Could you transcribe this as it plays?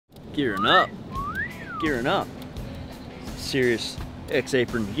Gearing up. Gearing up. Serious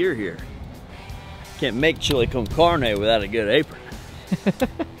X-apron gear here. Can't make chili con carne without a good apron.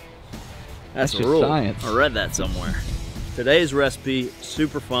 That's a rule. Science. I read that somewhere. Today's recipe,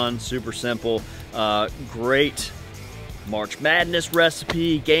 super fun, super simple. Great March Madness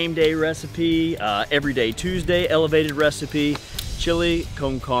recipe, game day recipe, everyday Tuesday elevated recipe. Chili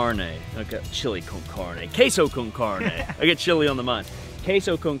con carne. Okay, chili con carne. Queso con carne. I get chili on the mind.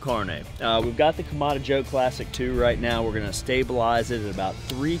 Queso con carne. We've got the Kamado Joe Classic 2 right now. We're gonna stabilize it at about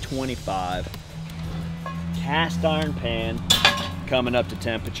 325. Cast iron pan coming up to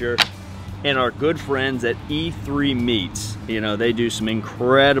temperature. And our good friends at E3 Meats, you know, they do some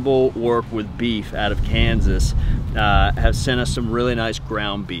incredible work with beef out of Kansas, have sent us some really nice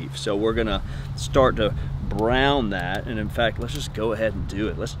ground beef. So we're gonna start to brown that. And in fact, let's just go ahead and do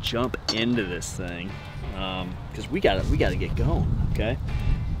it. Let's jump into this thing. Because we gotta get going, okay?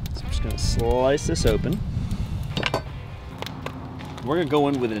 So I'm just gonna slice this open. We're gonna go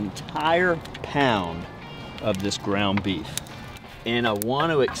in with an entire pound of this ground beef. And I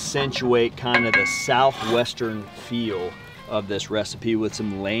want to accentuate kind of the southwestern feel of this recipe with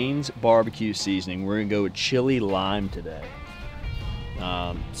some Lane's barbecue seasoning. We're gonna go with chili lime today.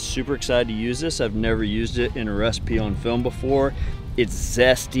 Super excited to use this. I've never used it in a recipe on film before. It's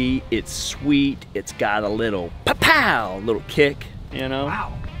zesty, it's sweet, it's got a little pow, little kick, you know?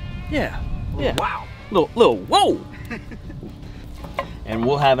 Wow. Yeah, yeah. Wow. Little whoa. And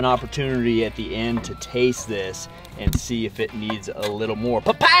we'll have an opportunity at the end to taste this and see if it needs a little more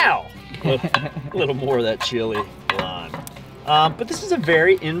pow, a little more of that chili lime. But this is a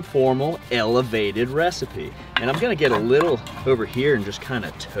very informal, elevated recipe. And I'm gonna get a little over here and just kind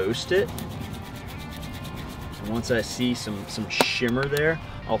of toast it. Once I see some shimmer there,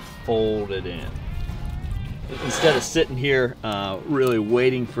 I'll fold it in. Instead of sitting here really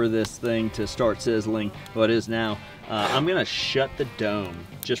waiting for this thing to start sizzling, what it is now, I'm gonna shut the dome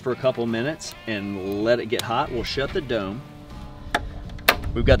just for a couple minutes and let it get hot. We'll shut the dome.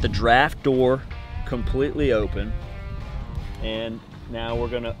 We've got the draft door completely open, and now we're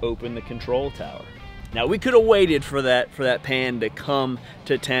gonna open the control tower. Now we could have waited for that pan to come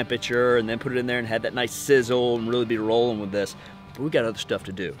to temperature and then put it in there and had that nice sizzle and really be rolling with this. But we got other stuff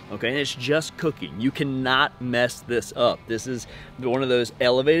to do, okay? And it's just cooking. You cannot mess this up. This is one of those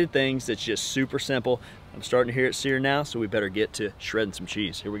elevated things that's just super simple. I'm starting to hear it sear now, so we better get to shredding some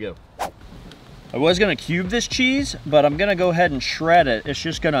cheese. Here we go. I was gonna cube this cheese, but I'm gonna go ahead and shred it. It's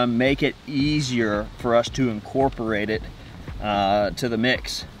just gonna make it easier for us to incorporate it to the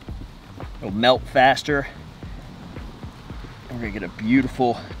mix. It'll melt faster. And we're gonna get a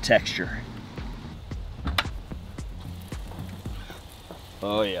beautiful texture.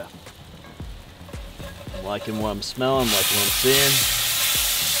 Oh yeah. I'm liking what I'm smelling, liking what I'm seeing.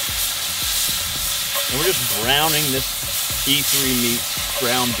 And we're just browning this E3 Meats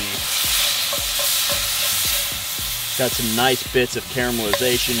ground beef. Got some nice bits of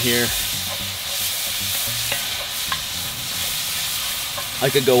caramelization here. I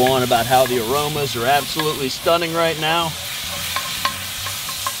could go on about how the aromas are absolutely stunning right now.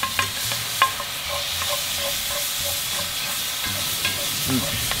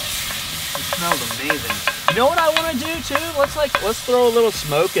 It smells amazing. You know what I want to do too? Let's throw a little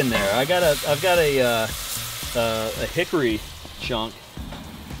smoke in there. I've got a hickory chunk.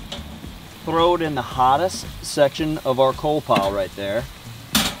 Throw it in the hottest section of our coal pile right there,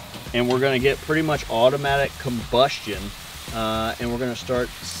 and we're going to get pretty much automatic combustion, and we're going to start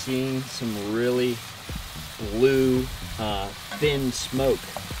seeing some really blue, thin smoke.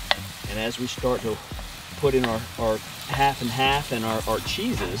 And as we start to put in our half and half and our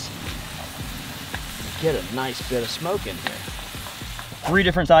cheeses, get a nice bit of smoke in here. 3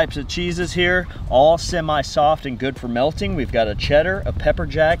 different types of cheeses here, all semi-soft and good for melting. We've got a cheddar, a pepper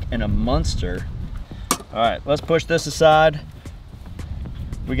jack, and a Muenster. All right, let's push this aside.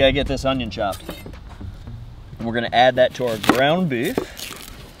 We gotta get this onion chopped. And we're gonna add that to our ground beef.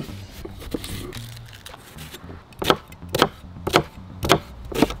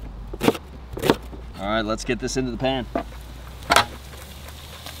 All right, let's get this into the pan.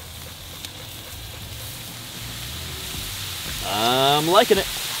 I'm liking it.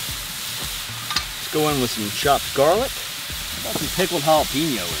 Let's go in with some chopped garlic. Got some pickled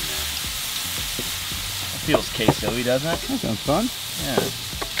jalapeno in there. That feels queso-y, doesn't it? That sounds fun. Yeah.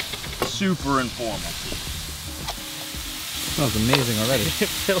 Super informal. Smells amazing already.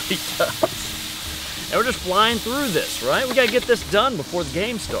 It really does. And we're just flying through this, right? We gotta get this done before the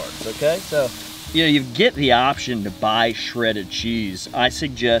game starts, okay? So, you know, you get the option to buy shredded cheese. I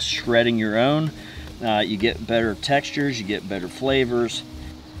suggest shredding your own. You get better textures, you get better flavors.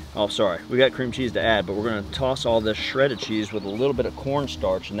 Oh, sorry, we got cream cheese to add, but we're gonna toss all this shredded cheese with a little bit of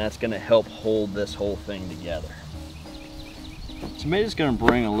cornstarch, and that's gonna help hold this whole thing together. Tomato's gonna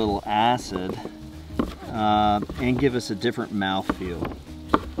bring a little acid and give us a different mouthfeel.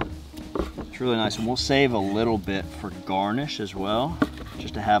 It's really nice, and we'll save a little bit for garnish as well,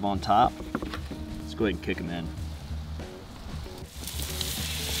 just to have on top. Let's go ahead and kick them in.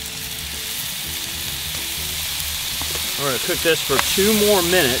 We're gonna cook this for 2 more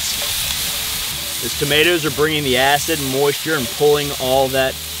minutes. These tomatoes are bringing the acid and moisture and pulling all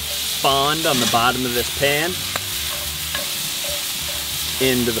that fond on the bottom of this pan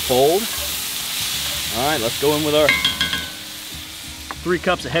into the fold. All right, let's go in with our 3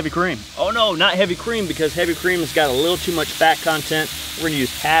 cups of heavy cream. Oh no, not heavy cream, because heavy cream has got a little too much fat content. We're gonna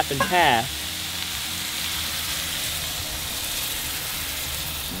use half and half.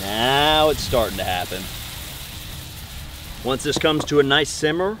 Now it's starting to happen. Once this comes to a nice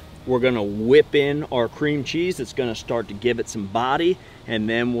simmer, we're gonna whip in our cream cheese. It's gonna start to give it some body, and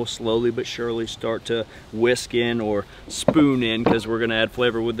then we'll slowly but surely start to whisk in or spoon in, because we're gonna add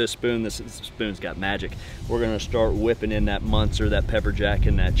flavor with this spoon. This spoon's got magic. We're gonna start whipping in that Muenster, that pepper jack,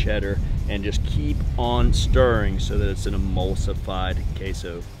 and that cheddar, and just keep on stirring so that it's an emulsified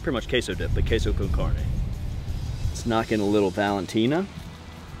queso, pretty much queso dip, but queso con carne. Let's knock in a little Valentina,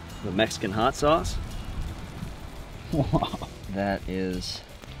 the Mexican hot sauce. Wow. That is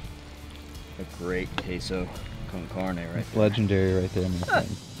a great queso con carne right there. Legendary right there, my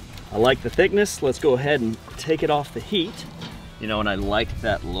friend. I like the thickness. Let's go ahead and take it off the heat. You know, and I like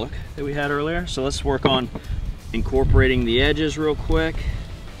that look that we had earlier. So let's work on incorporating the edges real quick.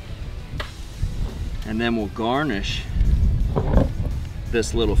 And then we'll garnish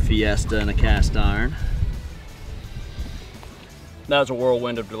this little fiesta in a cast iron. That was a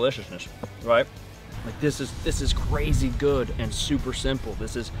whirlwind of deliciousness, right? Like this is crazy good and super simple.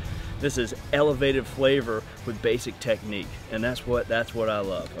 This is elevated flavor with basic technique, and that's what I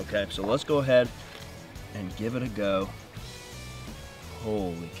love. Okay, so let's go ahead and give it a go.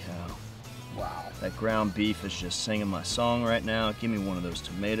 Holy cow! Wow, that ground beef is just singing my song right now. Give me one of those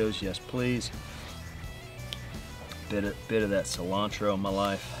tomatoes, yes please. Bit of that cilantro in my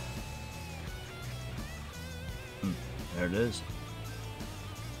life. There it is.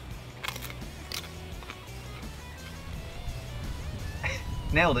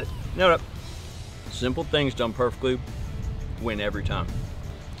 Nailed it. Nailed it. Simple things done perfectly win every time.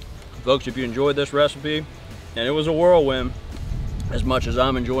 Folks, if you enjoyed this recipe, and it was a whirlwind, as much as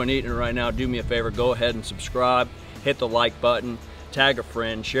I'm enjoying eating it right now, do me a favor, go ahead and subscribe, hit the like button, tag a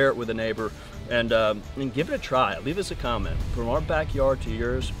friend, share it with a neighbor, and give it a try. Leave us a comment. From our backyard to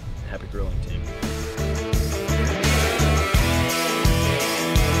yours, happy grilling, team.